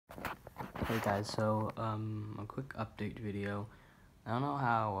Hey guys, so a quick update video. I don't know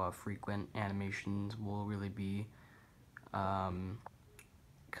how frequent animations will really be,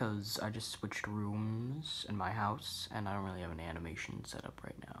 cause I just switched rooms in my house and I don't really have an animation set up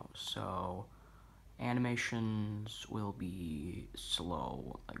right now. So animations will be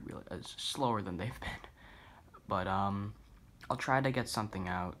slow, like really slower than they've been. But I'll try to get something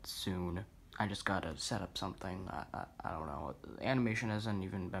out soon. I just gotta set up something. I don't know. Animation hasn't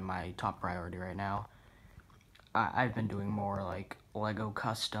even been my top priority right now. I've been doing more like Lego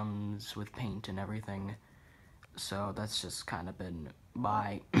customs with paint and everything, so that's just kind of been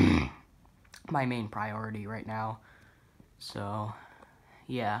my my main priority right now. So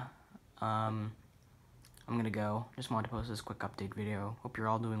yeah, I'm gonna go. Just wanted to post this quick update video. Hope you're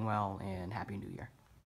all doing well and Happy New Year.